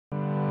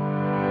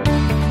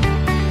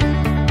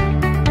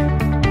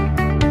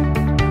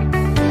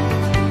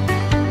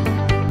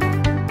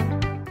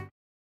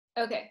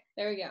Okay,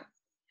 there we go.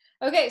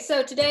 Okay,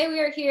 so today we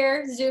are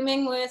here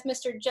Zooming with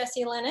Mr.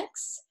 Jesse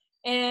Lennox,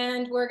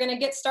 and we're going to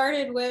get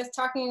started with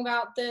talking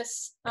about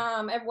this,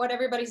 what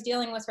everybody's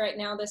dealing with right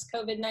now, this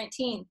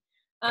COVID-19.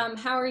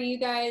 How are you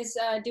guys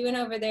doing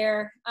over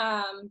there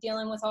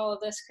dealing with all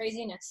of this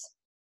craziness?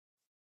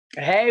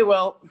 Hey,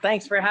 well,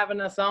 thanks for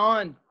having us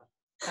on.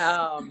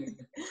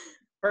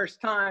 First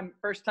time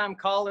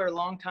caller,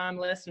 long time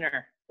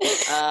listener.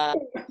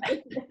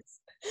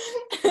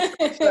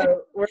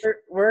 So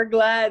we're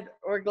glad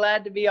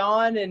to be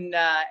on, and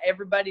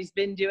everybody's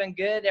been doing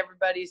good.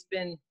 Everybody's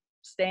been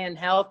staying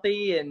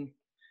healthy, and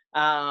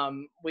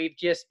we've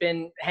just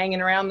been hanging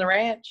around the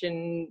ranch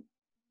and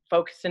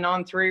focusing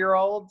on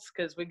 3-year-olds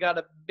because we got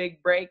a big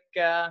break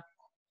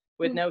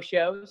with no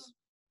shows.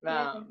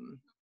 I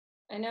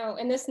know,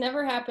 and this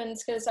never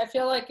happens because I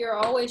feel like you're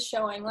always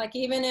showing. Like,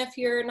 even if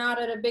you're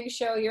not at a big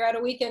show, you're at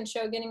a weekend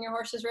show getting your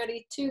horses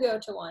ready to go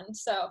to one.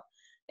 So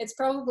it's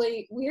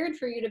probably weird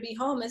for you to be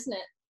home, isn't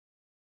it?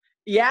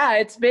 Yeah,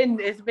 it's been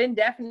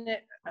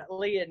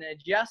definitely an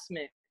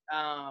adjustment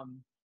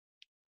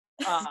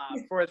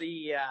for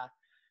the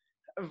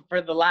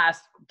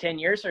last 10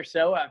 years or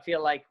so. I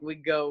feel like we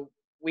go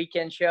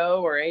weekend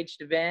show or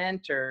aged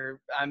event,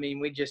 or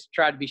we just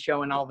try to be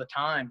showing all the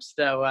time.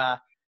 So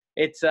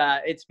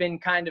it's been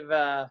kind of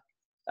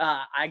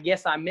I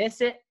guess I miss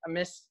it. I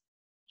miss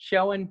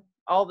showing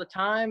all the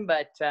time,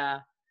 but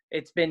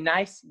it's been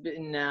nice.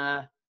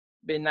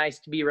 Been nice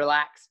to be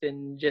relaxed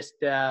and just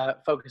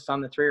focus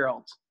on the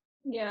 3-year-olds.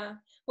 Yeah.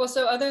 Well,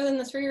 so other than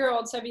the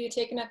 3-year-olds, have you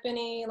taken up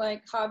any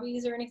like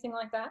hobbies or anything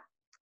like that?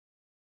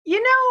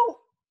 I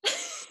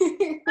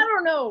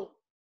don't know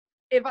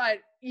if I,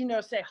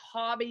 say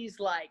hobbies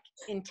like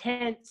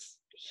intense,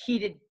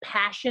 heated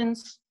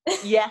passions.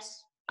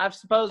 Yes, I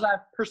suppose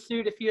I've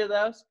pursued a few of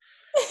those.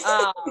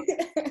 I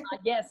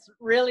guess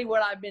really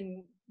what I've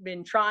been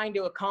trying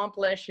to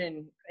accomplish,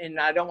 and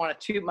I don't want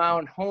to toot my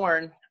own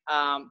horn,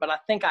 but I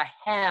think I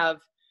have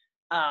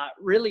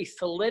really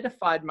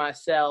solidified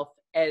myself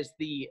as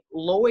the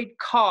Lloyd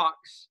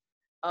Cox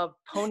of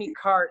pony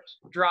cart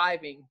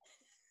driving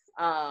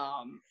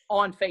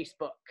on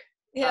Facebook.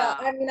 Yeah,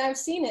 I've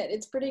seen it.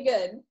 It's pretty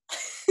good.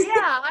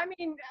 Yeah,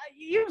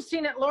 you've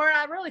seen it, Lauren.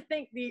 I really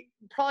think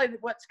probably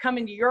what's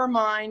coming to your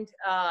mind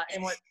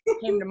and what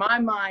came to my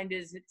mind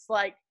is it's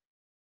like,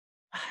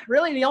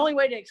 really the only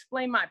way to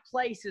explain my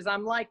place is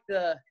I'm like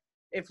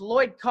if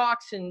Lloyd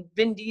Cox and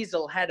Vin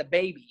Diesel had a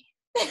baby,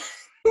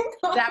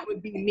 that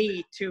would be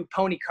me to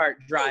pony cart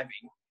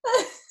driving.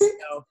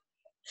 So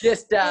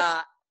just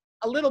a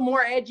little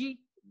more edgy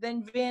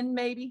than Vin,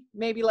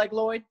 maybe like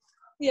Lloyd.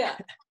 Yeah.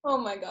 Oh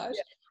my gosh.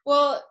 Yeah.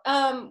 Well,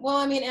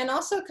 and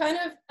also kind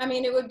of,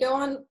 it would go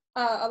on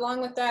along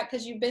with that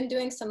because you've been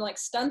doing some like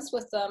stunts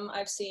with them,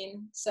 I've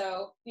seen.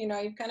 So,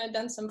 you've kind of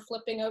done some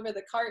flipping over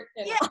the cart.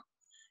 Yeah.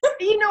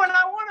 And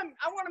I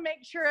want to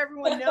make sure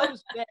everyone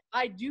knows that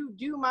I do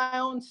my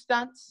own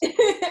stunts.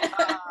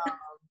 I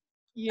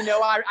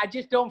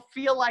just don't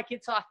feel like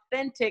it's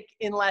authentic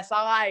unless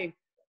I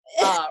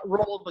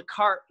roll the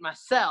cart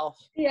myself.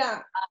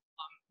 Yeah.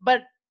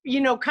 But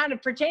kind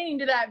of pertaining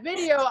to that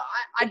video,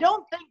 I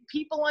don't think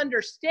people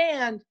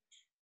understand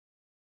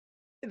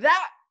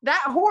that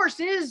horse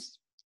is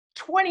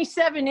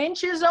 27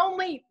 inches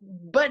only,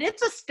 but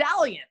it's a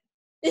stallion.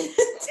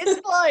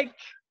 It's like,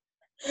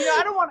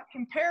 I don't want to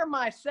compare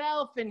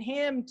myself and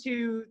him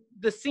to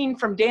the scene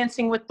from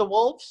Dancing with the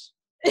Wolves.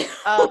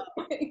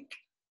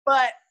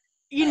 But,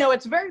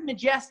 it's very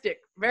majestic,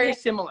 very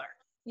similar.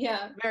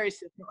 Yeah. Very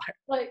similar.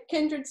 Like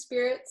kindred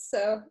spirits,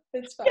 so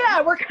it's fine.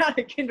 Yeah, we're kind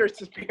of kindred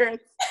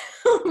spirits.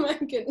 Oh my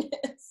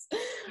goodness.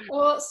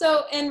 Well,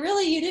 so, and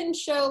really you didn't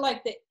show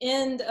like the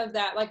end of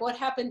that, like what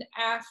happened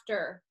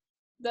after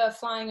the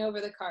flying over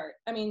the cart.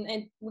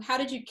 And how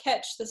did you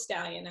catch the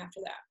stallion after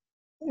that?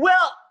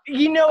 Well,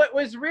 it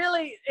was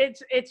really,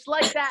 it's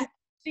like that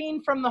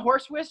scene from The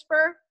Horse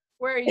Whisperer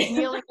where he's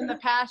kneeling in the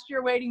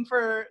pasture waiting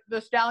for the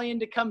stallion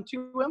to come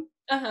to him.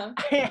 Uh-huh.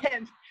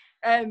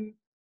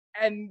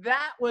 And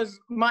that was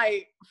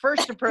my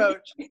first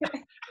approach.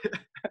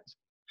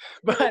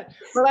 but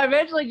I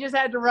eventually just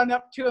had to run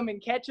up to him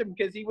and catch him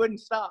because he wouldn't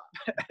stop.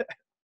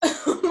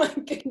 Oh my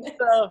goodness.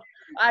 So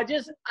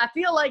I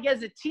feel like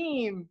as a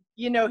team,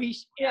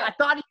 I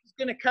thought he was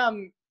going to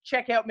come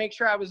check out, make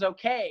sure I was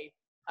okay.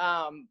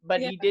 But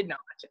he did not.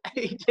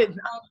 He did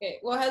not. Okay.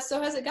 Well, has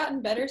it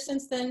gotten better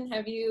since then?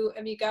 Have you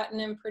gotten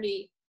him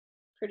pretty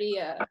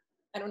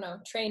I don't know,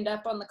 trained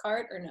up on the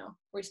cart, or no?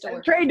 We're still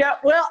working? Trained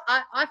up. Well,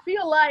 I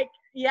feel like,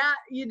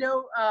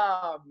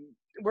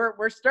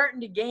 we're starting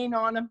to gain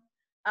on him.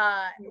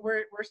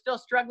 We're still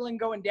struggling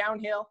going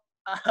downhill.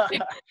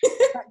 That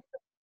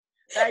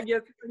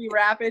gets pretty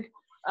rapid.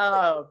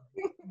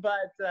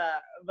 But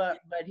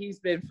he's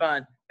been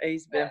fun.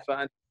 He's been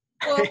fun.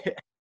 Well,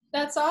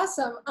 that's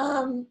awesome.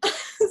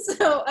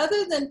 So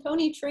other than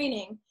pony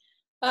training,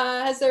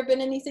 has there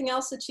been anything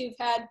else that you've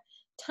had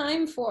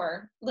time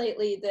for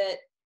lately that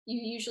you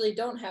usually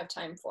don't have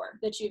time for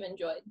that you've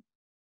enjoyed?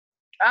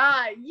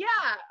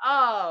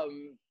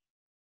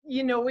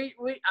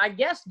 We I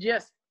guess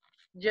just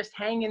just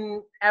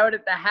hanging out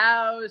at the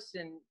house,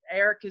 and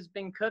Eric has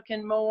been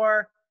cooking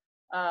more.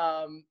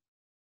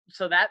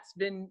 So that's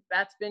been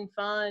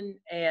fun,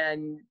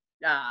 and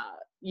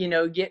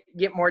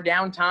get more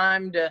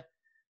downtime to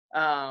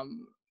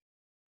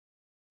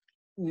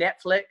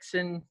Netflix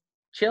and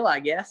chill, I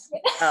guess.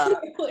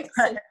 Netflix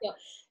and chill.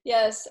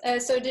 Yes.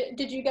 So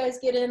did you guys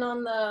get in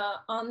on the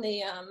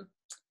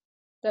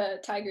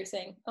tiger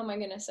thing? Oh my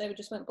goodness, I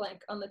just went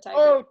blank on the tiger.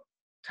 Oh,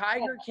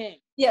 Tiger King.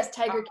 Yes,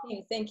 Tiger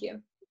King. Thank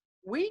you.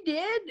 We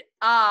did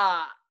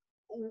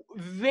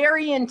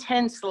very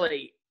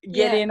intensely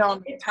get in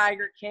on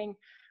Tiger King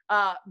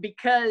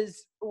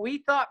because we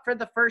thought for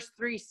the first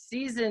 3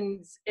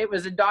 seasons it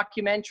was a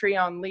documentary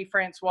on Lee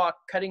Francois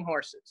cutting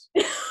horses.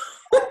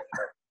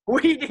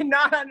 We did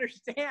not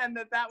understand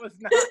that was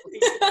not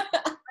Lee.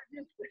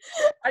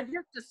 I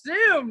just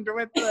assumed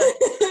with the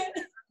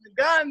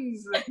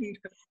guns and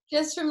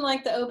just from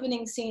like the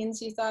opening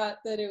scenes, you thought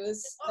that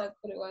that's what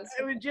it was.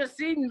 It just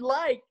seemed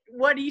like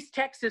what East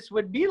Texas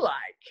would be like.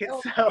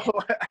 Oh. So,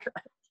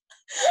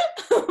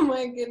 oh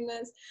my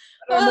goodness!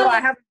 I don't know. I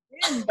haven't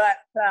been, but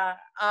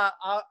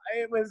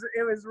it was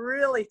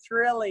really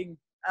thrilling.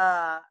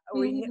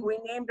 We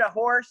named a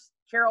horse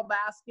Carol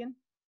Baskin.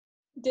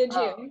 Did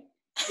you?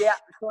 Yeah,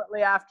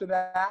 shortly after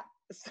that.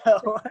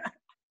 So.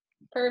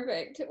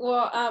 Perfect.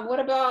 Well,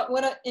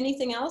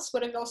 anything else?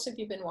 What else have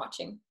you been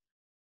watching?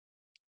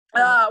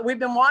 We've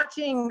been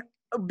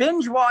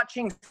binge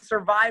watching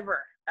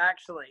Survivor,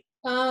 actually.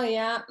 Oh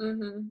yeah.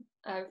 Mm-hmm.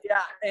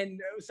 Yeah, and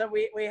so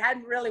we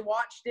hadn't really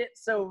watched it,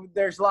 so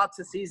there's lots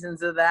of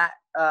seasons of that.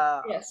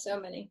 Yeah, so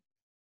many.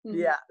 Mm-hmm.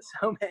 Yeah,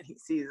 so many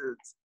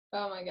seasons.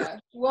 Oh my gosh.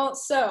 Well,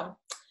 so,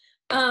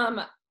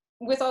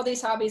 with all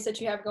these hobbies that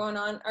you have going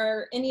on,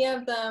 are any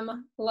of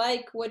them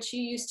like what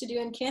you used to do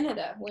in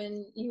Canada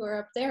when you were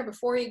up there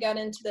before you got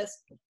into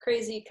this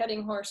crazy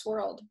cutting horse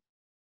world?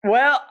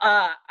 Well,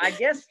 I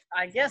guess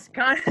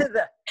kind of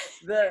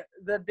the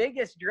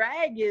biggest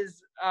drag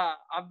is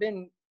I've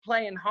been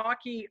playing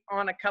hockey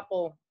on a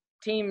couple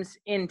teams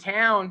in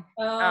town.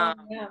 Yeah.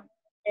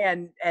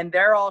 And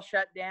they're all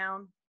shut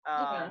down.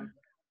 Okay.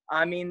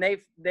 I mean,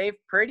 they've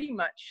pretty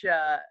much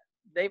shut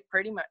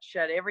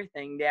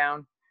everything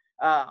down.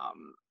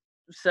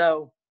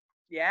 So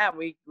yeah,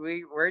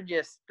 we're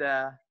just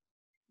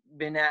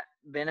been at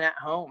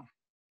home.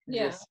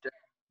 Yeah. Just,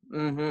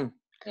 mm-hmm.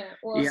 Yeah.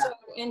 Well, so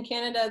in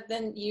Canada,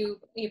 then you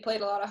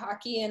played a lot of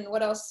hockey, and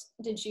what else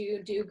did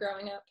you do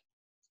growing up?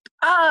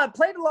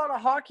 Played a lot of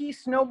hockey,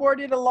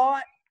 snowboarded a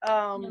lot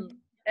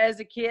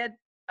as a kid,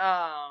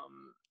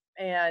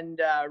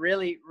 and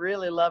really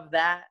loved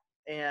that.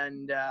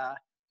 And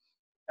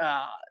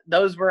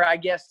those were, I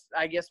guess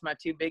my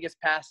 2 biggest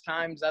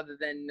pastimes, other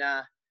than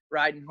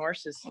riding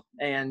horses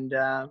and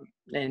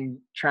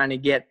trying to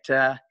get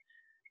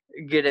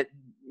good at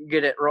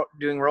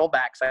doing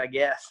rollbacks, I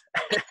guess.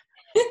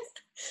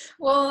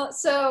 Well,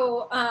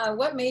 so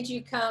what made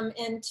you come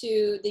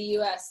into the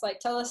U.S.? Like,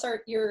 tell us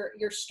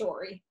your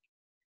story.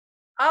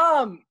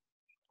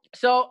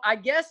 So I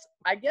guess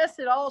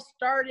it all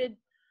started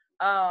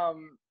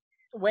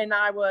when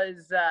I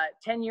was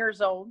 10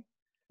 years old.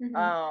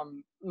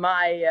 Mm-hmm.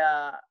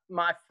 I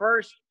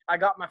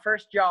got my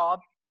first job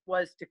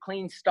was to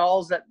clean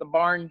stalls at the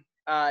barn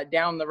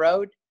down the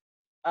road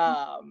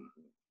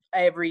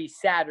every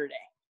Saturday,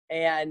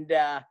 and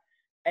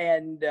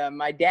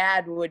my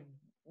dad would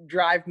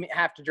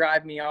have to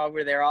drive me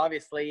over there,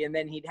 obviously, and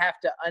then he'd have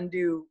to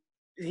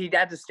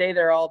stay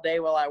there all day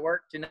while I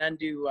worked and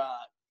undo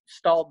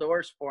stall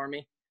doors for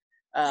me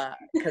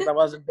because I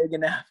wasn't big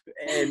enough,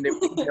 and it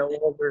was an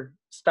older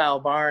style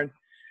barn.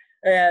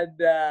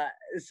 And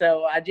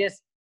so I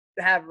just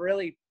have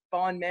really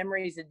fond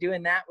memories of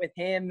doing that with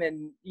him.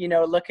 And,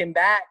 looking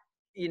back,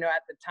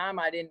 at the time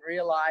I didn't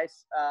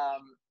realize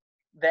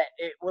that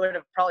it would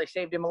have probably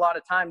saved him a lot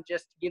of time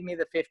just to give me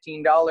the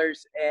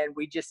 $15 and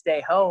we just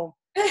stay home.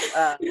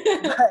 But,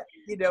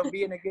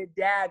 being a good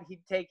dad,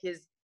 he'd take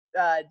his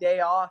day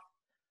off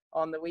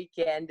on the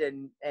weekend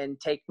and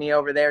take me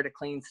over there to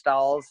clean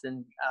stalls.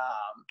 And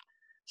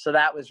so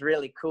that was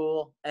really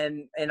cool.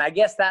 And I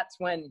guess that's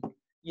when,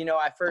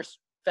 I first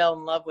fell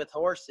in love with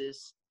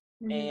horses.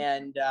 Mm-hmm.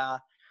 And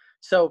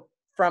so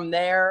from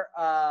there,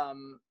 that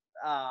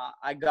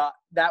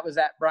was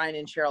at Brian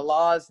and Cheryl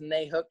Laws, and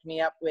they hooked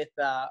me up with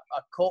a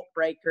colt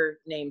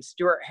breaker named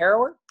Stuart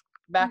Harrower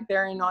back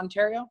there in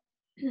Ontario.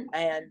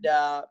 And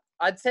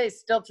I'd say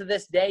still to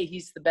this day,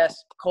 he's the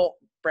best colt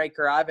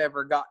breaker I've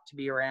ever got to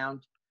be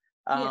around.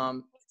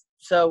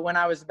 So when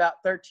I was about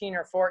 13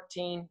 or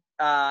 14,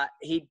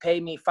 he'd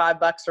pay me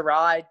 $5 a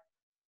ride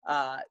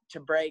to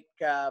break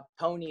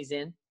ponies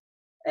in.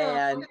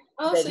 And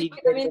that's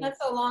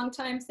a long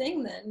time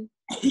thing then.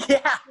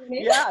 Yeah,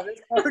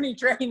 this pony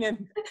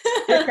training.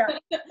 Yeah,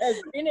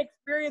 as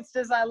inexperienced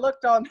as I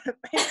looked on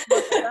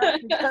Facebook, I've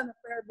actually done a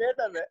fair bit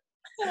of it.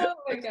 Oh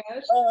my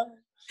gosh.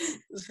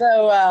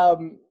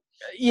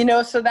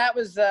 So that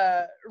was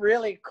a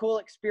really cool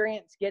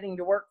experience getting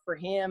to work for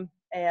him.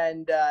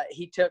 And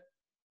he took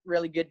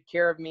really good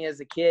care of me as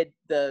a kid.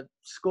 The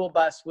school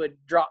bus would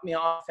drop me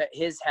off at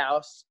his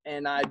house,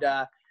 and I'd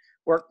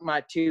work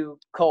my 2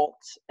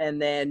 colts.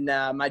 And then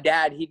my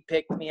dad, he'd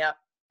pick me up,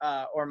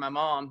 or my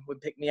mom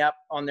would pick me up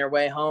on their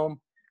way home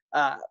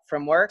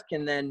from work.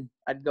 And then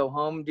I'd go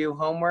home, do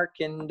homework,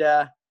 and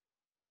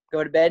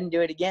go to bed and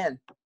do it again.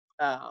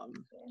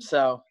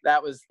 So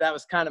that was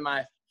kind of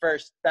my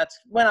first, that's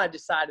when I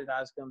decided I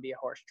was going to be a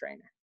horse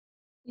trainer.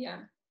 Yeah.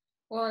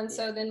 Well, and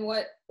so then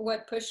what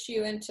pushed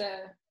you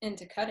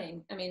into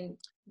cutting? I mean,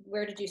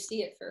 where did you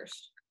see it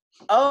first?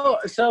 Oh,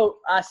 so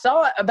I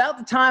saw it about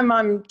the time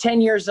I'm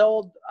 10 years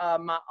old.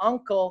 My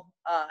uncle,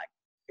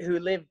 who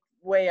lived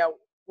way out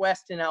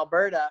west in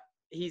Alberta,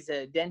 he's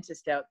a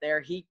dentist out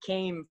there. He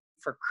came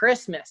for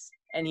Christmas,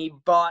 and he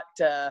bought,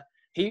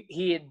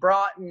 he had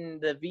brought in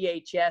the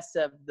VHS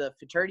of the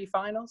fraternity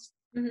finals.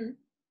 Mm-hmm.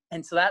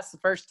 And so that's the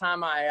first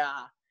time I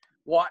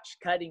watched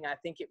cutting. I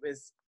think it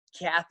was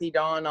Kathy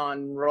Dawn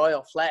on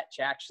Royal Fletch,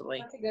 actually.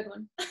 That's a good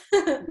one.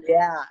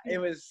 Yeah, it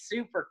was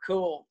super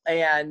cool.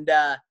 And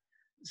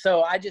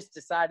so I just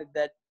decided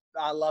that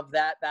I love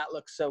that. That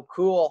looks so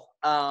cool.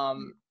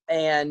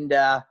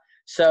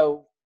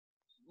 So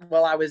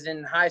while I was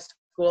in high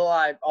school,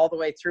 all the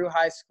way through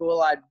high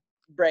school, I'd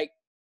break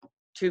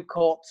 2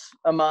 colts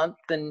a month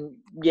and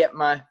get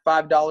my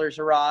 $5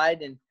 a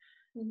ride. And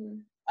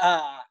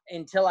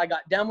until I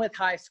got done with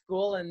high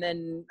school. And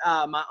then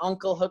my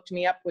uncle hooked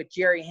me up with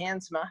Jerry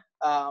Hansma,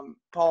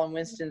 Paul and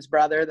Winston's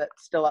brother,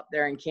 that's still up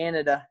there in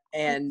Canada.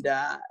 And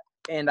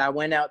I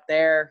went out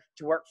there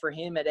to work for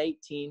him at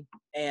 18.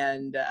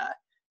 And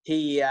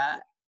he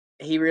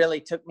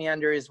really took me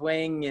under his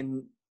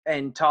wing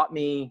and taught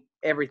me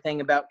everything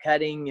about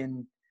cutting.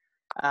 And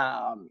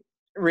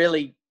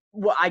really,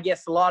 well, I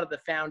guess a lot of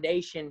the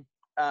foundation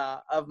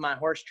of my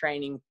horse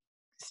training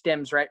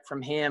stems right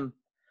from him.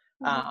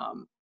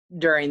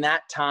 During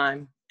that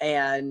time.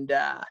 And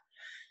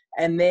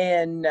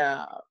then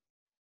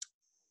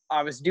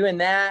I was doing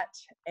that,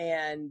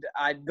 and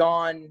I'd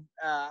gone,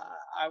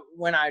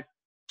 when I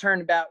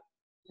turned about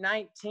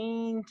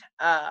 19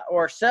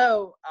 or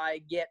so,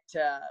 I get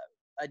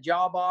a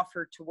job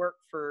offer to work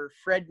for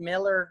Fred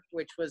Miller,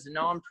 which was a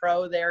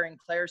non-pro there in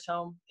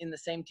Claresholm in the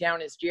same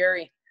town as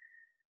Jerry.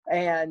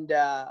 And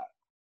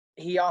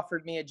he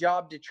offered me a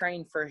job to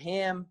train for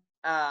him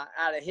out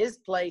of his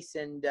place.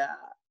 And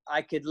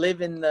I could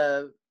live in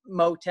the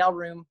motel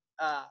room.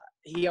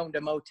 He owned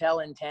a motel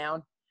in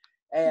town.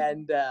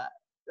 And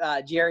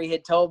Jerry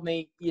had told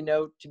me,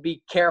 to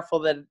be careful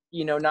that,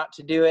 not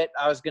to do it.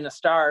 I was going to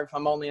starve.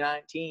 I'm only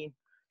 19.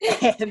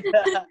 And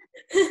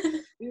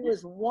he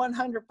was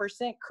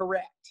 100%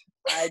 correct.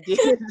 I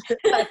did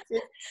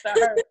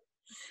starve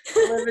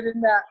living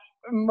in that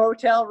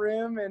motel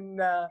room.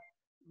 And,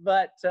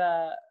 but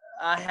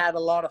I had a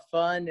lot of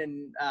fun.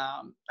 And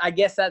I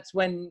guess that's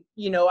when,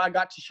 I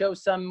got to show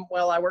some,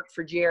 I worked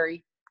for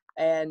Jerry.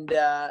 And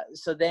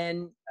so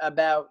then at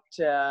about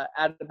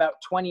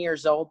 20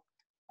 years old,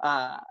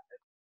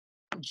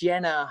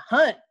 Jenna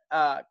Hunt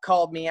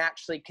called me,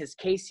 actually, because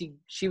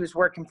she was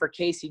working for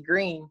Casey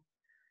Green,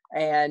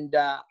 and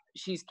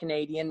she's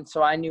Canadian,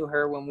 so I knew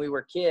her when we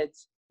were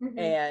kids. Mm-hmm.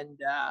 And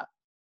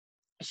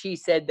she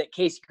said that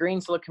Casey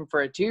Green's looking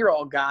for a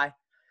 2-year-old guy,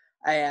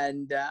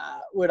 and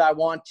would I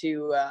want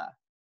to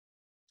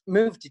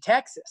move to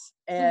Texas?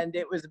 And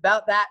it was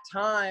about that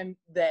time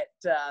that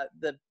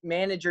the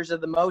managers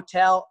of the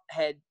motel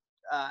had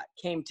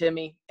came to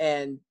me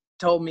and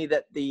told me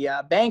that the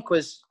bank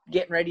was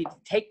getting ready to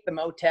take the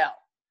motel.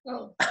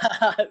 Oh.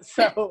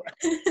 So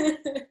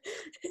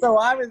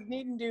I was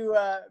needing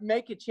to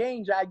make a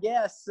change, I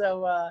guess.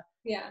 So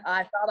yeah,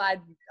 I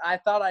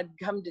thought I'd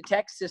come to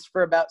Texas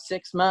for about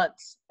 6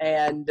 months,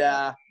 and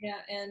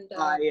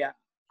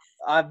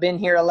I've been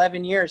here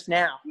 11 years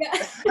now. Yeah.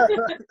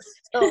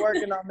 Still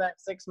working on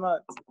that 6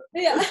 months.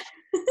 Yeah.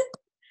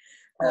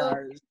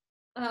 Well,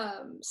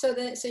 so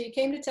you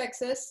came to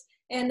Texas,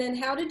 and then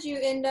how did you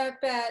end up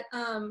at,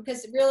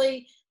 because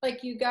really,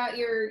 like, you got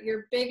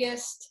your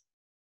biggest,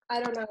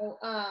 I don't know,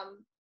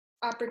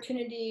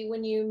 opportunity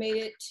when you made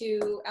it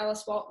to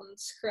Alice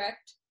Walton's,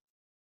 correct?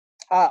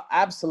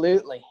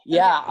 Absolutely.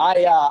 Yeah.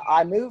 Okay.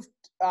 I moved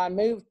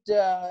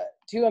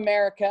to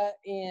America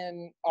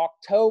in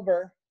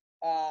October,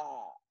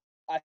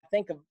 I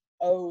think of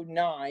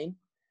 2009,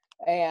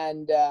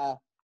 and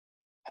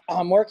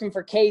I'm working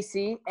for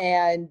Casey,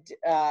 and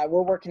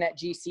we're working at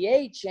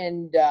GCH,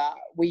 and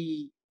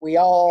we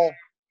all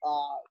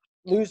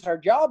lose our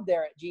job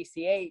there at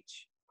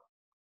GCH.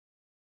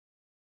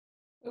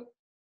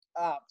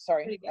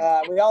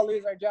 We all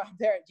lose our job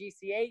there at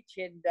GCH,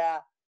 and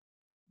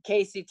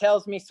Casey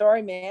tells me,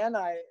 "Sorry, man,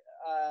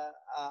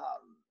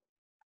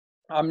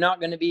 I'm not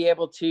going to be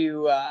able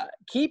to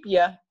keep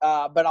you,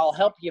 but I'll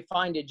help you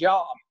find a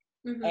job."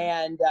 Mm-hmm.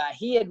 And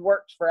he had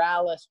worked for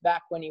Alice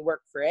back when he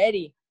worked for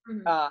Eddie.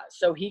 Mm-hmm.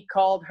 So he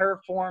called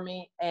her for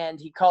me, and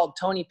he called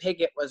Tony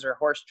Piggott, was her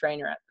horse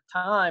trainer at the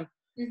time.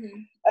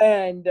 Mm-hmm.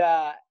 And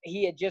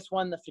he had just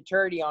won the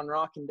fraternity on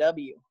Rock and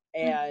W.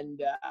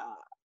 And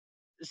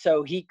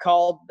so he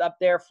called up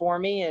there for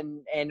me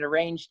and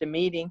arranged a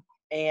meeting.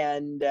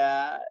 And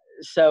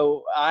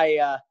so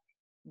I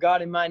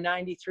got in my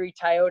 93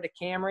 Toyota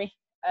Camry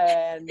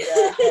and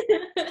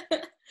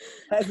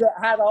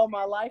had all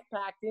my life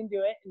packed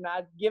into it. And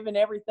I'd given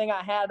everything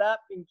I had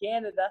up in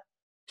Canada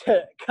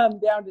to come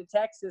down to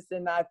Texas.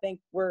 And I think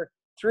we're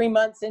 3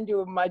 months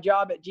into my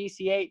job at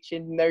GCH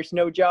and there's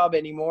no job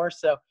anymore.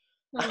 So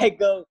I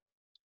go,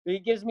 he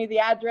gives me the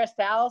address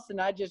to Alice and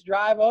I just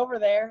drive over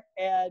there,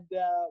 and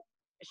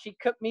she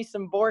cooked me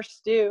some borscht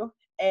stew,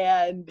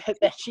 and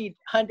that she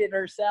hunted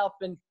herself.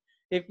 And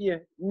if you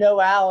know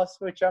Alice,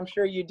 which I'm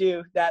sure you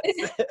do, that's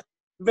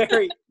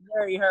very,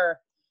 very her.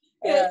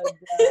 And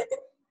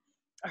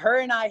her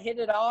and I hit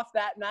it off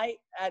that night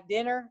at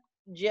dinner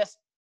just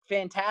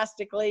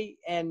fantastically,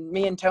 and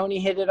me and Tony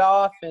hit it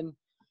off. And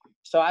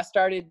so I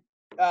started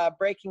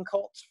breaking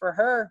colts for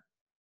her.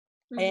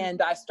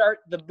 And I start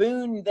the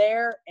Boone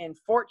there and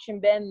Fortune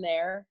Bend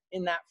there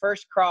in that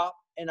first crop.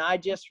 And I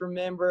just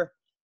remember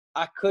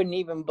I couldn't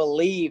even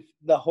believe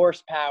the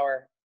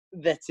horsepower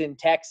that's in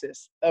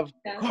Texas. Of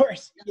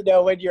course, you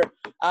know, when you're,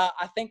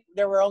 I think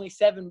there were only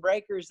 7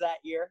 breakers that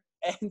year.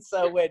 And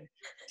so when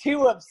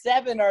 2 of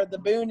 7 are the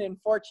Boone and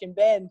Fortune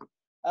Bend,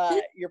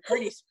 you're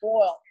pretty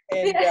spoiled.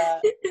 And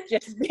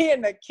just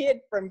being a kid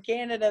from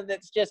Canada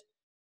that's just,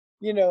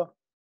 you know,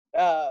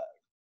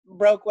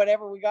 broke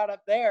whatever we got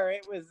up there,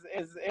 it was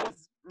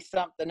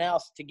something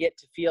else to get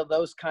to feel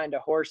those kind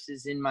of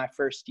horses in my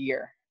first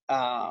year.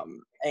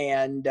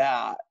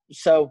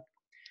 So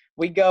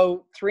we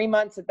go 3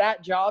 months at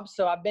that job.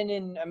 So I've been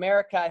in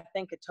America, I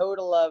think, a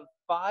total of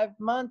 5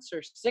 months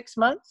or 6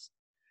 months.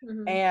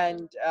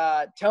 And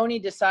Tony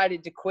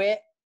decided to quit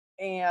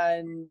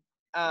and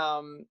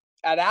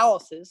at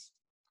Alice's,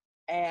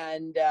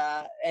 and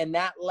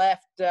that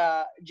left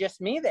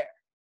just me there.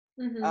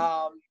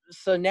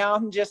 So now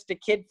I'm just a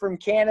kid from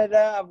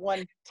Canada. I've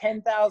won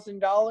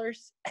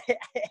 $10,000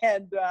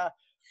 and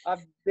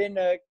I've been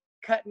a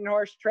cutting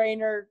horse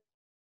trainer,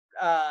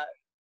 I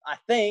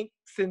think,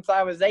 since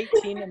I was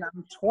 18, and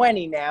I'm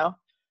 20 now.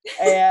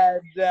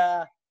 And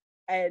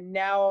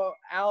now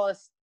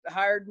Alice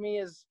hired me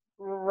as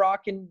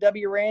Rockin'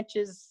 W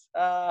Ranch's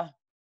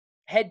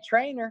head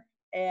trainer,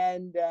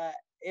 and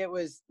it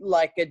was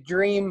like a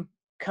dream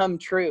come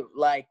true.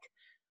 Like,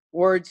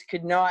 words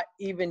could not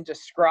even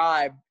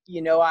describe.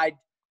 You know,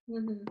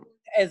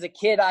 as a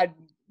kid, I'd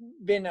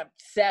been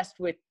obsessed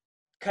with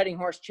Cutting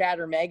Horse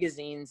Chatter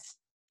magazines,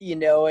 you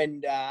know,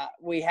 and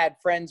we had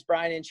friends,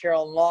 Brian and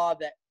Cheryl Law,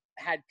 that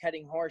had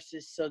cutting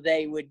horses. So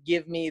they would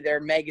give me their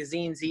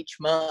magazines each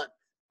month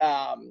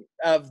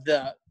of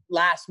the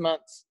last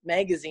month's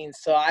magazines.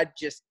 So I'd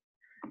just,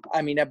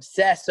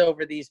 obsess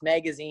over these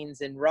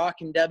magazines, and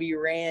Rockin' W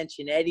Ranch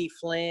and Eddie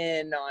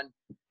Flynn on,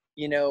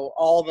 you know,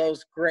 all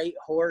those great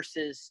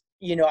horses.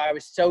 You know, I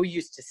was so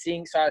used to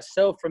seeing, so I was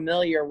so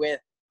familiar with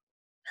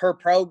her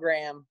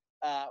program.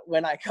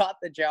 When I got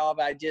the job,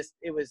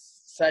 it was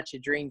such a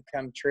dream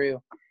come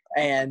true.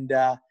 And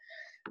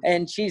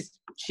she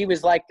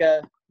was like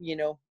a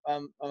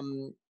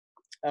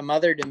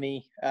mother to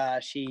me.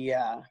 She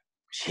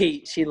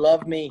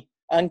loved me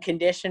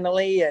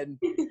unconditionally, and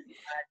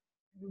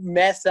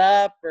mess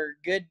up or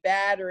good,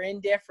 bad, or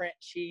indifferent,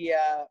 she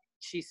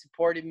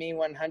supported me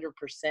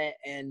 100%,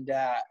 and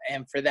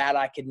for that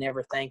I could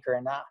never thank her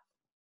enough.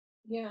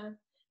 Yeah.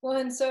 Well,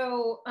 and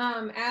so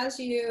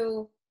obviously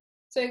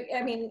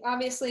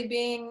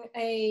being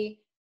a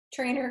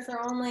trainer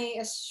for only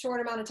a short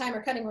amount of time,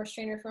 or cutting horse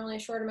trainer for only a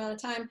short amount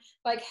of time,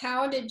 like,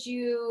 how did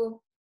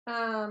you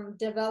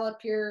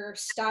develop your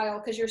style?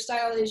 Because your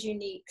style is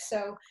unique.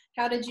 So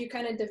how did you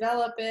kind of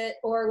develop it?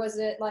 Or was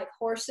it like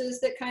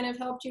horses that kind of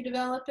helped you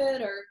develop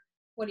it? Or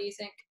what do you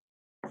think?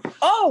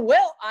 Oh,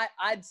 well,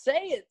 I'd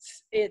say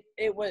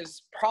it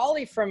was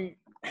probably from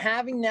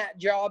having that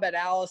job at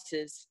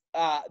Alice's.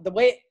 The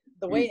way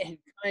it had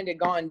kind of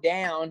gone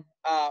down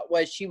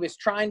was she was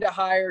trying to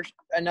hire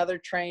another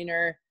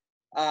trainer,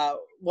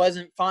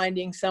 wasn't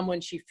finding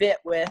someone she fit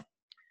with.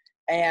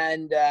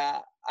 And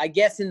I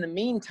guess in the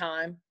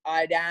meantime,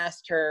 I'd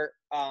asked her,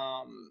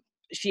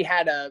 she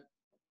had a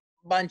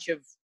bunch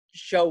of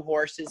show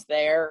horses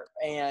there,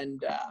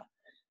 and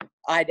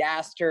I'd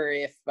asked her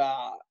if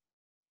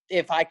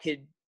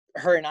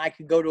her and I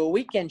could go to a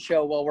weekend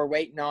show while we're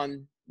waiting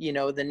on, you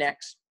know, the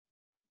next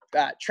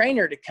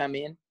trainer to come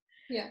in.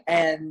 Yeah.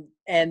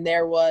 And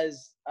there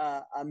was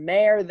a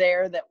mare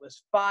there that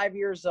was 5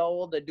 years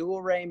old, a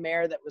dual ray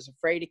mare that was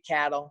afraid of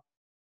cattle,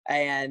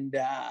 and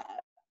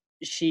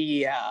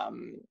she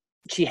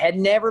had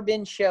never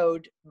been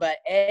showed, but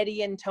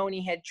Eddie and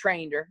Tony had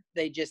trained her.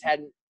 They just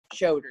hadn't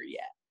showed her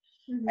yet.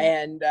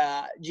 And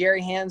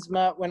Jerry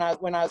Hansma, when I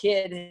was a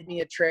kid, had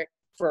me a trick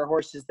for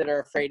horses that are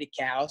afraid of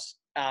cows.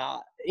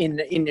 In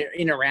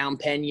a round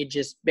pen, you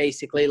just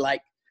basically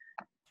like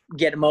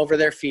get them over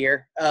their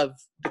fear of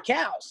the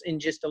cows in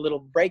just a little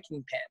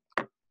breaking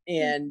pen.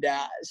 And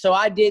so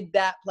I did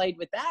that, played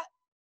with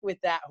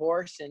that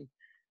horse, and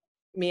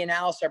me and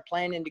Alice are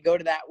planning to go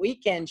to that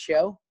weekend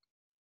show.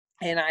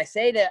 And I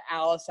say to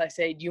Alice, I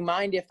say, do you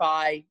mind if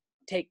I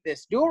take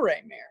this dual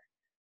ray mare?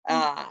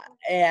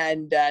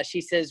 And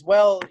she says,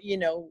 well,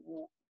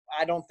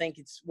 I don't think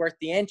it's worth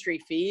the entry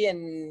fee.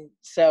 And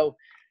so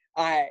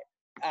I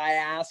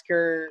ask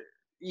her,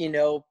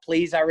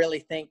 please, I really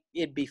think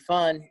it'd be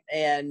fun.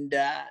 And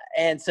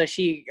so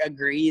she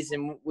agrees,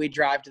 and we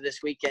drive to this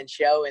weekend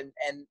show. And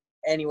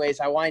anyways,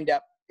 I wind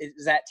up, it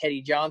was at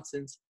Teddy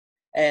Johnson's,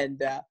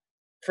 and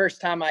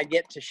first time I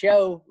get to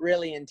show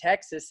really in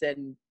Texas,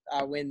 and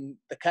I win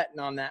the cutting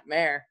on that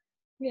mare.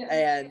 Yeah.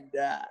 And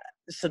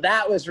so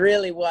that was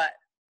really what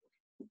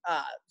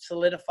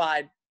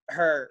solidified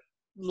her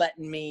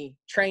letting me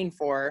train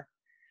for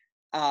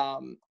her.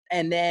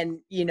 And then,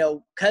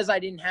 because I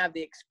didn't have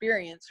the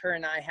experience, her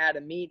and I had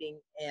a meeting,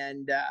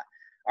 and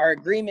our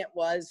agreement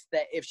was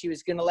that if she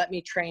was going to let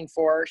me train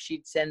for her,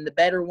 she'd send the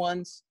better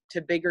ones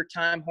to bigger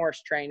time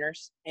horse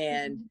trainers,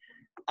 and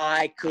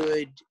I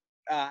could,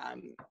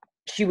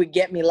 she would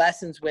get me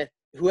lessons with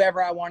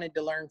whoever I wanted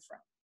to learn from.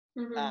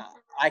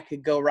 I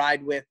could go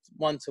ride with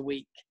once a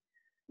week.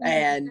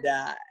 And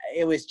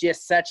it was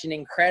just such an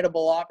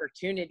incredible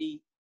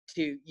opportunity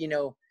to,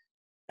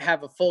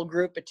 have a full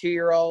group of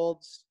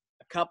 2-year-olds,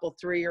 a couple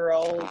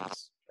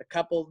 3-year-olds, a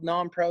couple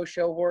non-pro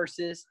show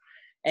horses,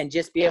 and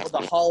just be able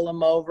to haul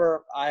them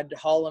over. I'd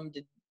haul them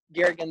to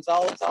Gary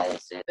Gonzalez,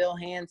 Bill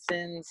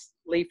Hansen's,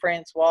 Lee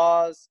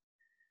Francois,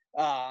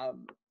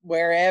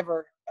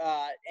 wherever,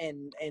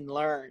 and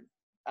learn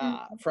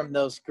from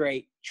those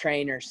great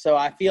trainers. So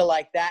I feel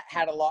like that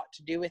had a lot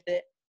to do with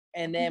it.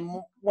 And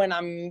then when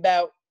I'm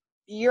about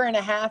a year and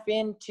a half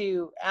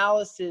into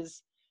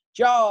Alice's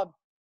job,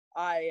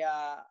 I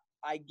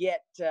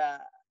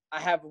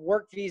have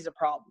work visa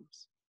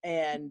problems,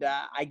 and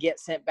I get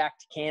sent back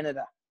to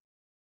Canada.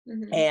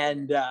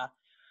 And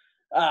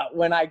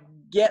when I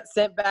get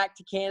sent back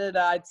to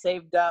Canada, I'd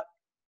saved up,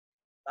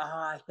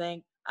 I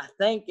think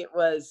it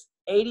was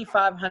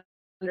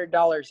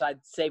 $8,500 I'd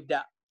saved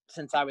up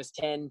since I was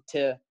 10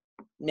 to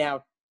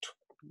now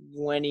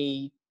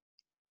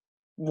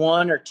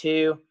 21 or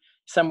 2,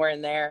 somewhere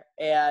in there.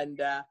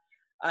 And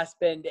I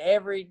spend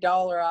every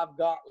dollar I've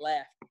got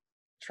left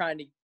trying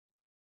to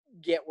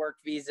get work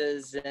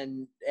visas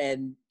and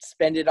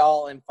spend it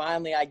all. And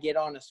finally I get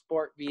on a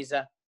sport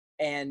visa,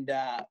 and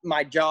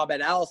my job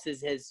at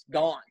Alice's has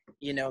gone.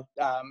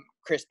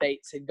 Chris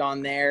Bates had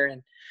gone there,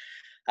 and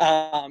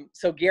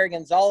so Gary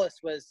Gonzalez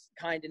was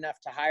kind enough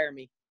to hire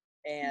me.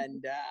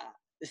 And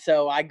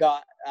so I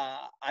got,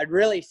 I'd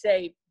really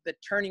say the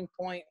turning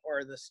point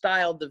or the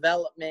style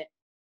development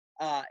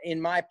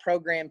in my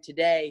program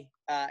today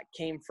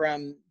came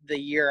from the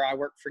year I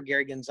worked for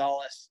Gary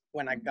Gonzalez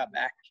when I got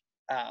back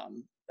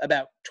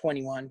about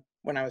 21,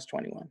 when I was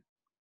 21.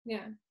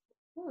 Yeah.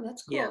 Oh,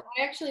 that's cool. Yeah.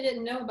 I actually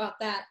didn't know about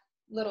that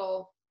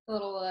little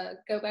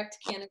go back to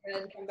Canada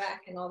and come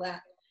back and all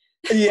that.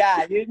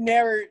 Yeah, you'd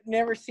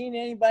never seen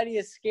anybody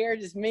as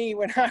scared as me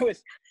when I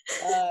was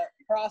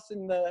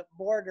crossing the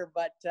border,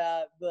 but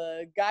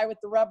the guy with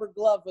the rubber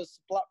glove was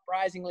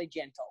surprisingly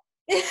gentle.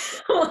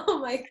 Oh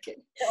my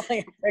goodness.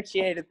 I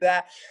appreciated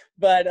that,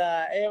 but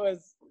it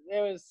was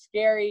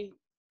scary,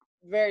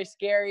 very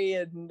scary,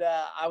 and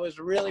I was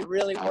really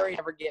worried to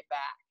never get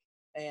back.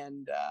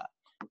 And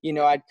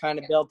I'd kind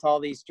of built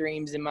all these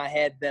dreams in my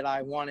head that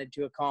I wanted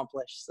to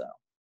accomplish. So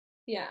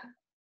yeah,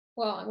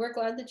 well, we're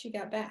glad that you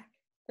got back,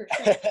 for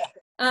sure.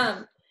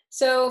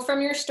 So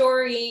from your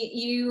story,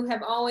 you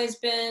have always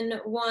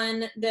been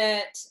one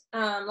that,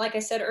 like I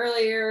said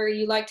earlier,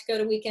 you like to go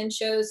to weekend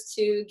shows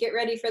to get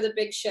ready for the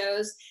big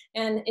shows.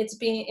 And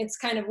it's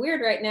kind of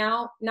weird right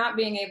now not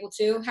being able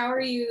to. How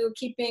are you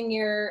keeping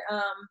your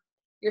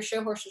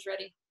show horses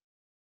ready?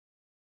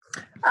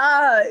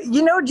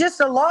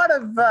 Just a lot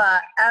of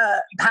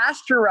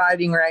pasture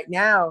riding right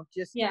now.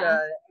 Just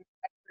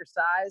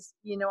exercise.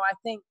 I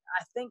think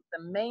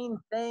the main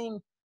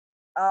thing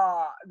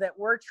that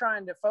we're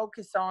trying to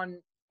focus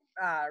on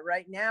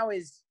right now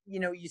is,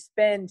 you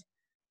spend,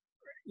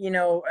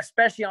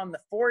 especially on the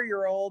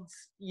 4-year-olds,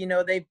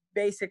 they've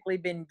basically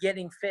been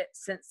getting fit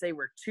since they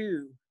were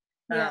 2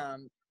 to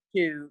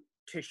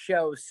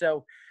show.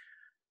 So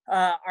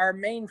our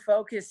main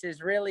focus is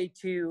really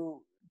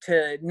to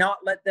not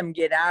let them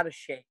get out of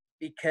shape,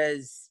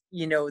 because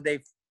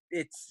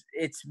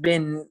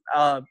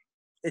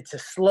it's a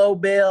slow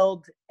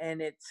build, and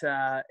it's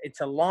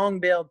a long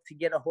build to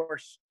get a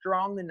horse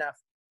strong enough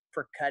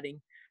for cutting.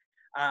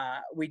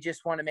 We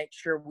just want to make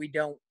sure we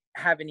don't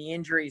have any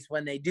injuries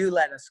when they do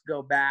let us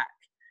go back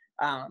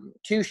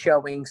to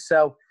showing.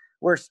 So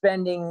we're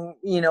spending,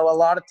 a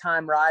lot of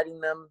time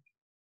riding them,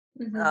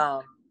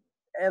 a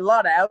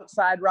lot of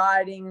outside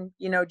riding,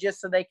 just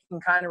so they can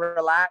kind of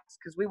relax,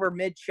 because we were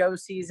mid-show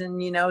season,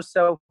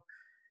 so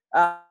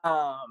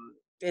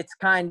it's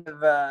kind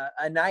of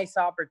a nice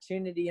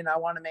opportunity, and I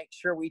want to make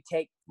sure we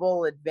take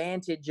full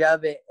advantage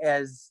of it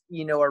as,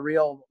 a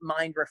real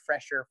mind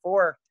refresher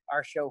for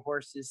our show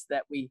horses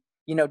that we,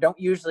 don't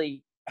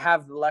usually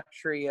have the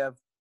luxury of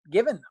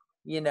giving them.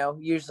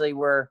 Usually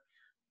we're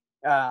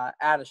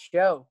at a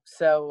show.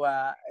 So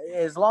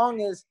as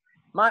long as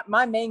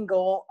my main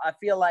goal, I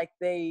feel like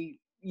they,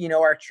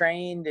 are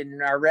trained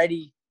and are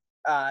ready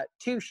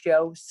to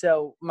show.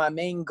 So my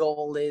main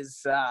goal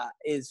is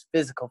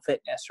physical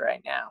fitness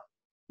right now.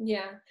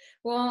 Yeah.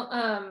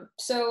 Well,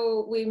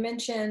 so we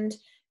mentioned,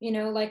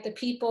 like the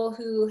people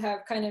who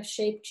have kind of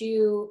shaped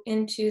you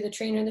into the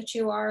trainer that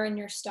you are and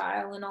your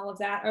style and all of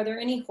that. Are there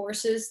any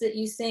horses that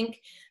you think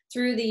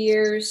through the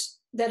years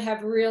that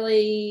have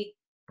really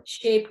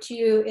shaped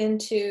you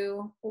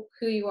into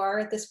who you are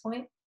at this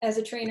point as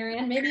a trainer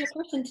and maybe a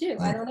person too?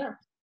 I don't know.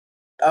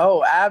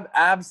 Oh,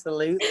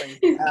 absolutely.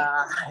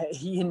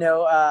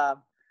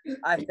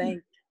 I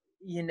think,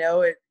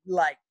 it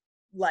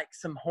like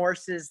some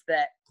horses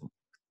that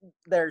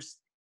there's,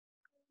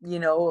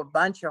 a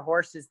bunch of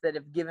horses that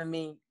have given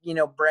me,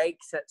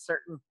 breaks at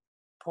certain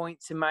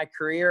points in my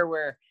career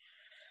where,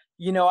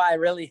 I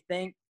really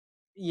think,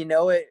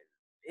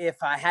 if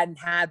I hadn't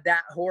had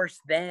that horse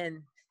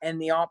then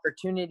and the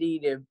opportunity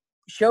to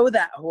show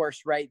that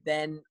horse right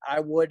then, I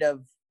would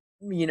have,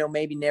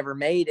 maybe never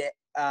made it.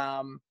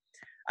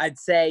 I'd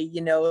say,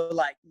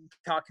 like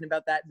talking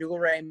about that dual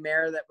rein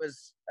mare that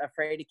was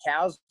afraid of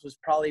cows was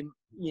probably,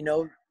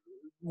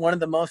 one of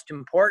the most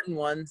important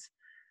ones,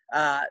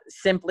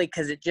 simply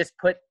because it just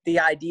put the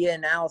idea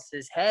in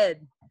Alice's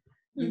head.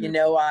 Mm-hmm.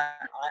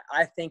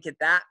 I think at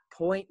that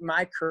point in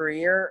my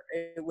career,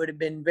 it would have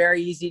been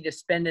very easy to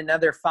spend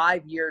another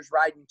 5 years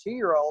riding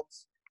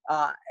 2-year-olds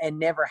and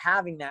never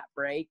having that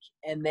break.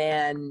 And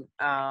then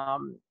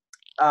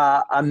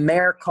a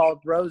mare called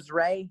Rose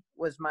Ray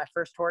was my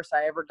first horse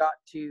I ever got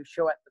to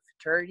show at the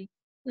futurity.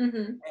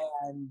 Mm-hmm.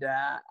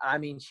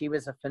 And she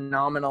was a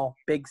phenomenal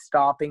big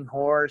stopping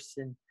horse,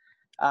 and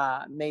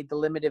made the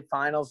limited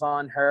finals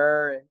on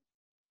her.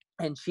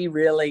 And she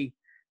really,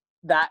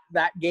 that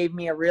gave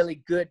me a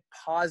really good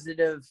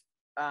positive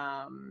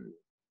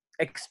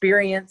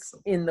experience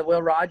in the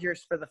Will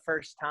Rogers for the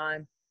first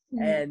time.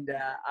 Mm-hmm. And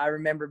I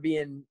remember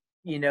being,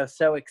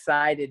 so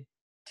excited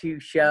to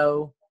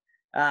show,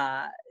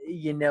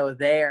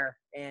 there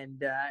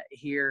and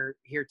hear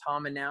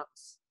Tom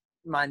announce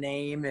my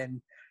name.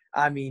 And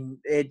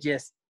it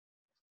just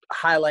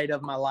highlight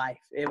of my life.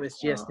 It was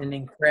just an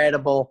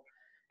incredible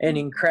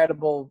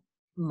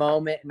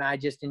moment. And I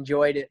just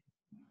enjoyed it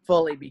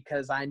fully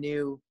because I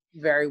knew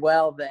very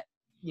well that,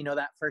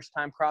 that first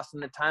time crossing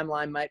the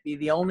timeline might be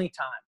the only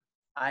time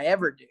I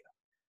ever do.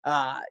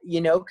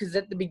 Because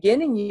at the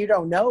beginning, you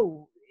don't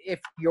know if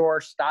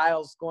your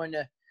style's going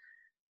to,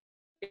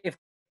 if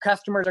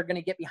customers are going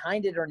to get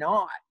behind it or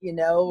not,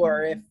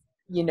 or if,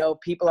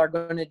 people are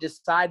going to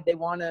decide they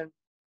want to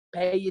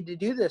pay you to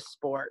do this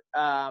sport.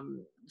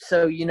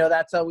 So,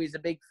 that's always a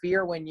big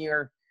fear when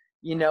you're,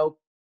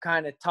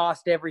 kind of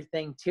tossed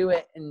everything to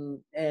it and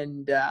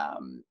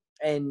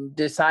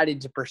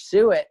decided to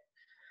pursue it,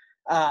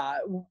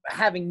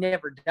 having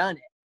never done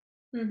it.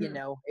 Mm-hmm.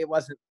 It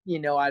wasn't,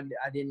 I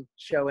didn't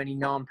show any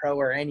non-pro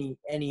or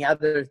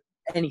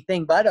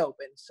anything but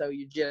open. So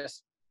you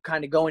just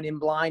kind of going in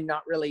blind,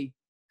 not really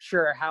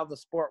sure how the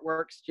sport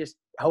works, just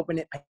hoping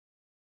it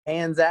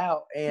pans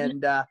out.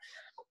 And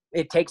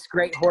it takes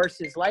great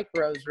horses like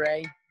Rose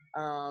Ray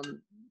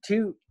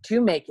to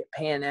make it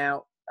pan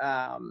out.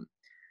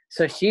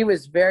 So she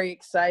was very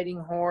exciting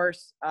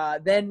horse.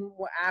 Then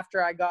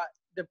after I got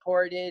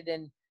deported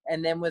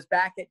and then was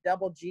back at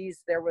Double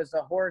G's, there was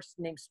a horse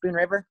named Spoon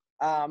River.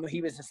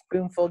 He was a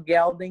spoonful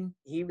gelding.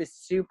 He was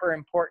super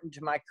important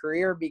to my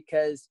career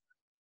because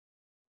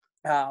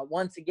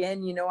once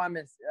again, I'm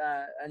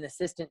an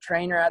assistant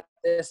trainer at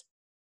this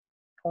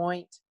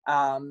point.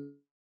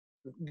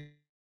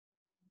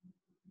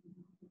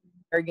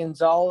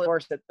 Gonzalez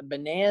horse at the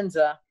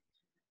Bonanza.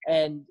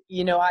 And,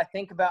 I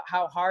think about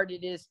how hard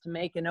it is to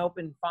make an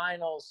open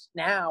finals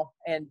now.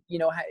 And,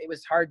 it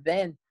was hard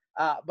then.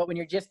 But when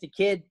you're just a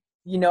kid,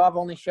 I've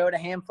only showed a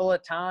handful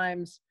of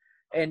times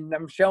and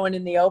I'm showing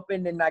in the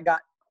open and I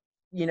got,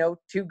 2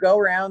 go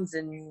rounds.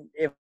 And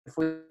if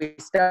we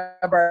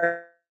stub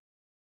our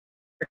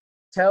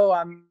toe,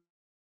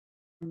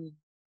 and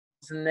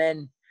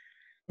then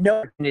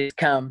no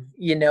come,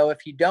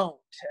 if you don't.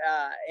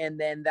 And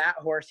then that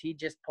horse, he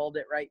just pulled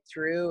it right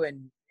through.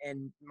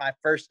 And my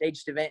first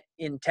staged event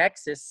in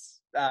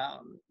Texas, I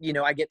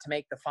get to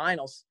make the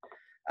finals.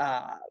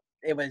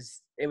 It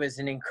was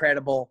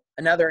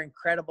another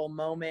incredible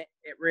moment.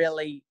 It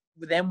really,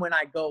 then when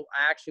I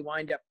actually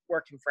wind up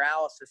working for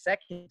Alice a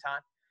second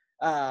time.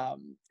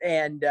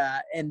 And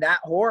that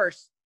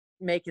horse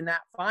making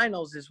that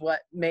finals is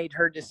what made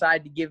her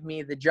decide to give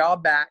me the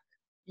job back,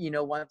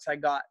 once I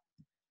got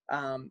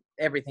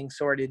everything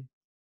sorted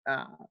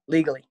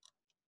legally.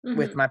 Mm-hmm.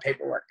 With my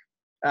paperwork.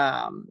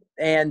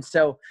 And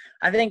so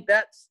I think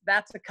that's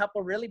a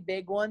couple really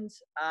big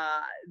ones.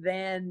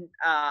 Then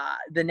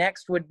the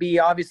next would be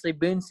obviously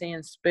Boone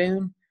Sands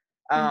Spoon.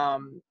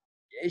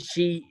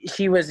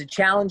 She was a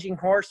challenging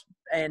horse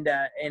and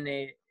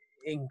a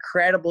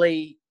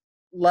incredibly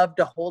loved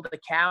to hold a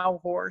cow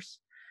horse.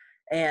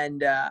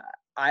 And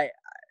I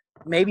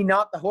maybe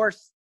not a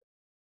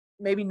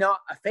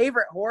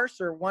favorite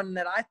horse or one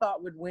that I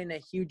thought would win a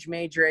huge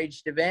major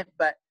aged event,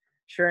 but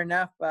sure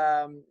enough,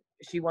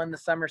 she won the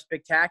Summer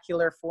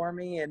Spectacular for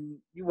me. And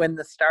when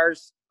the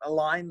stars a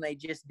line. They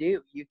just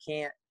do. You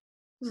can't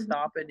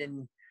stop it.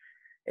 And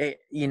it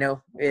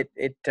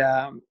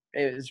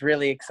was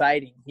really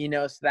exciting,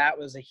 so that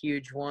was a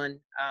huge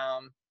one.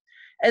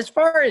 As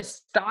far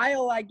as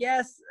style, I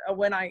guess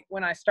when I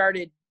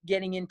started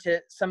getting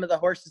into some of the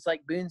horses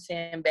like Boone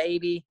Sam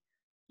Baby,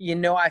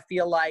 I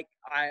feel like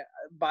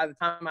by the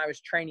time I was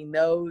training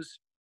those,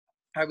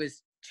 I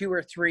was 2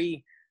 or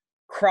 3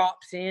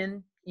 crops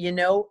in,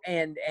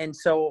 and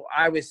so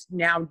I was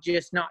now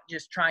just not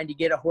just trying to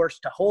get a horse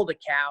to hold a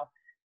cow.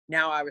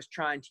 Now I was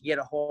trying to get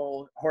a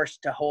whole horse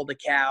to hold a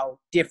cow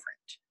different,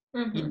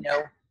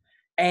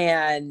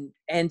 and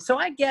so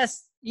I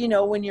guess,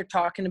 when you're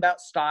talking about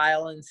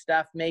style and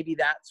stuff, maybe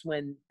that's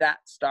when that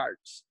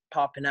starts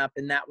popping up.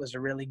 And that was a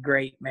really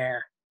great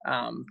mare,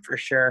 for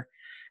sure.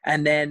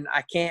 And then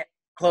I can't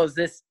close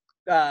this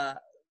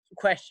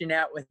question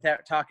out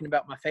without talking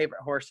about my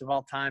favorite horse of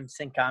all time,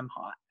 Sink I'm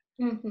Hot.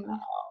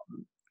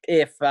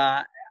 If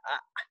I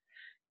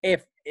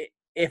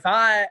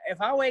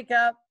wake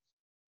up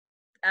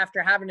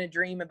after having a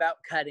dream about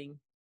cutting,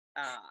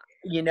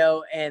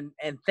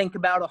 and think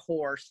about a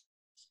horse,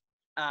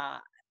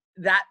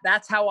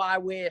 that's how I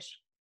wish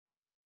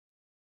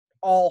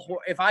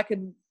if I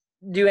could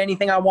do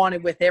anything I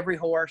wanted with every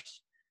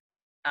horse,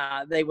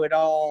 they would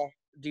all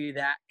do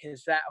that.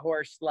 Because that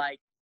horse, like,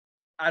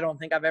 I don't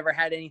think I've ever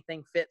had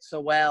anything fit so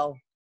well.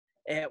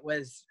 It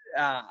was,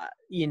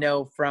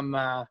 from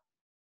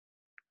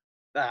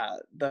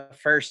the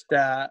first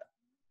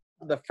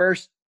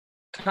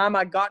time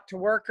I got to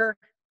work her,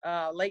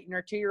 late in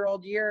her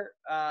 2-year-old year,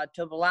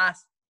 till the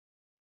last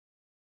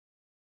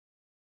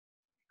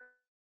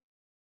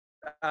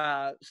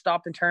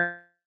stop and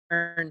turn.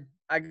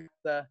 I got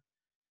the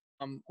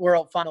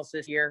world finals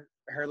this year.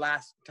 Her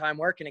last time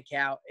working a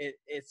cow,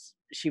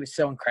 she was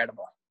so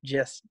incredible,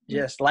 just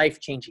a life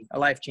changing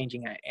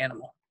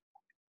animal.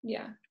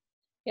 Yeah,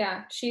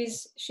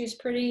 she's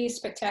pretty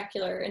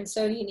spectacular and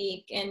so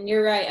unique. And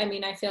you're right. I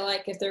mean, I feel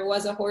like if there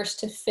was a horse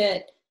to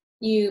fit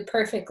you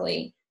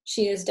perfectly,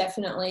 she is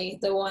definitely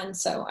the one.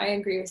 So I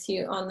agree with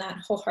you on that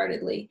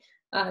wholeheartly.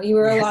 You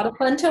were a lot of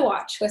fun to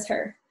watch with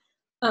her.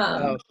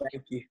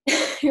 Thank you.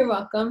 You're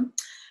welcome.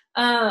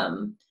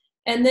 And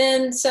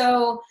then,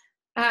 so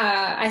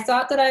I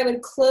thought that I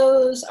would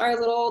close our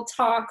little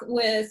talk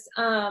with,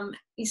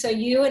 so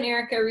you and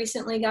Erica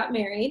recently got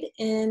married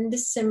in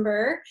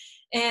December,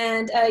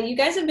 and you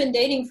guys have been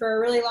dating for a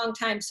really long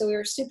time. So we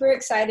were super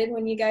excited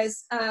when you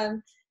guys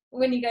did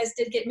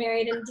get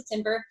married in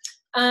December.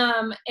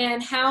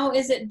 And how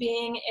is it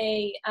being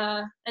a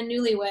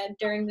newlywed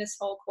during this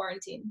whole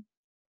quarantine?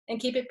 And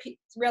keep it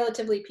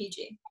relatively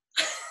PG.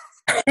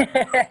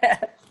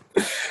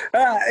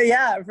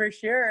 Yeah, for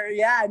sure.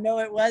 Yeah, no,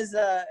 it was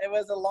a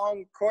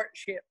long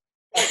courtship.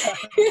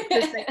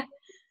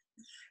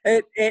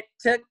 It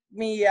took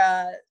me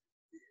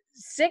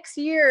 6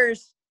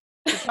 years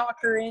to talk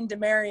her into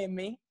marrying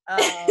me.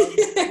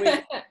 We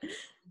had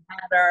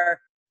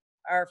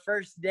our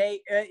first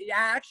date. It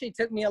actually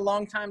took me a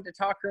long time to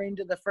talk her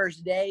into the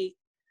first date.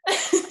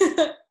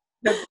 It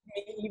took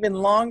me even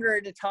longer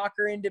to talk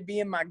her into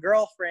being my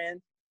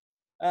girlfriend.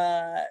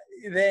 It's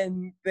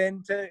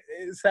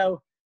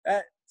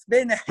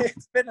been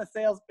a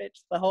sales pitch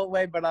the whole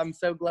way, but I'm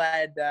so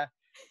glad that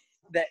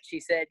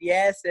she said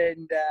yes,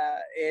 and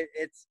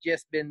it's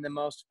just been the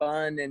most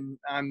fun, and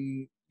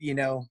I'm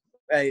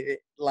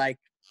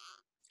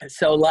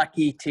so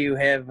lucky to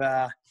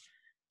have.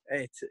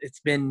 It's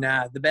been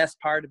the best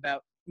part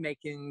about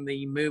making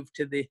the move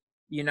to the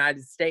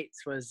United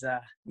States was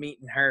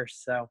meeting her.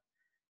 So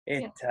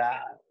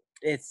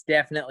it's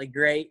definitely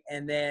great,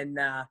 and then.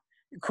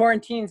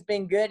 Quarantine's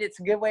been good. It's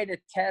a good way to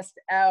test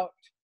out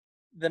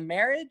the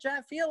marriage.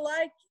 I feel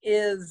like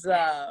is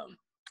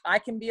I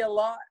can be a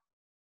lot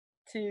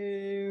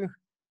to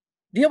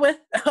deal with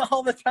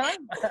all the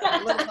time,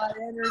 a little high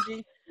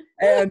energy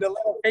and a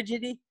little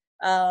fidgety.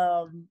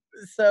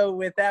 So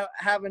without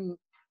having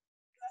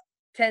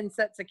 10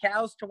 sets of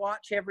cows to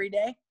watch every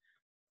day,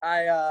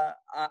 I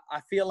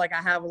feel like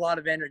I have a lot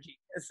of energy.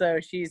 So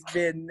she's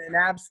been an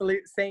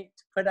absolute saint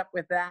to put up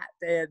with that,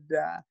 and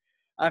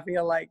I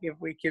feel like if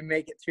we can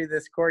make it through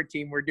this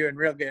quarantine, we're doing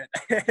real good.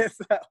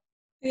 So.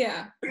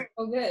 Yeah.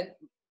 Oh, good.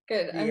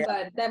 I'm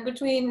glad that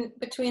between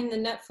the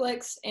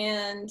Netflix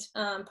and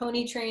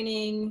pony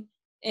training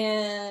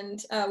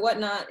and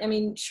whatnot, I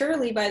mean,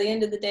 surely by the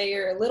end of the day,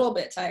 you're a little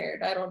bit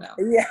tired. I don't know.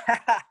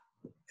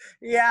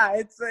 Yeah.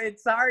 It's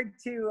hard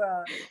to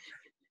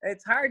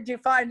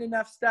find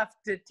enough stuff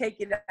to take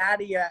it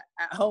out of you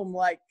at home,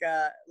 like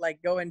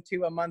going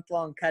to a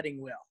month-long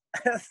cutting wheel.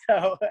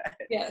 So.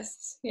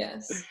 Yes.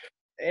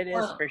 It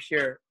is for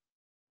sure.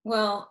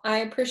 Well, I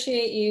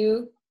appreciate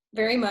you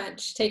very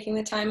much taking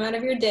the time out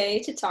of your day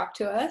to talk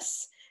to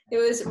us. It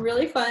was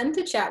really fun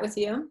to chat with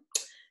you.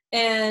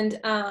 And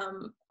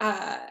I'm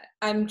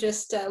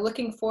just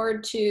looking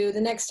forward to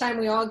the next time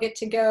we all get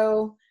to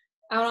go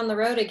out on the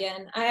road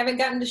again. I haven't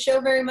gotten to show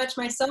very much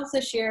myself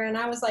this year, and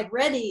I was like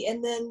ready.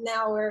 And then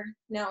now we're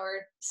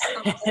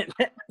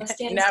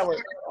standing.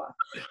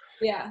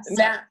 Yeah. So.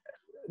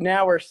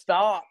 now we're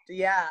stopped.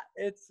 Yeah,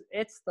 it's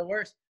the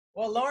worst.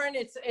 Well, Lauren,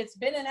 it's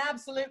been an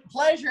absolute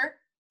pleasure.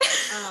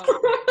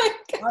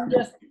 I'm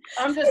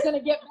just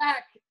gonna get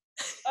back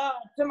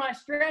to my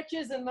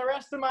stretches and the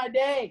rest of my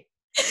day.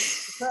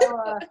 So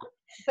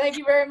thank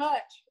you very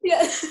much.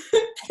 Yeah.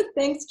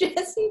 Thanks,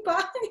 Jesse.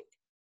 Bye.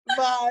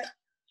 Bye.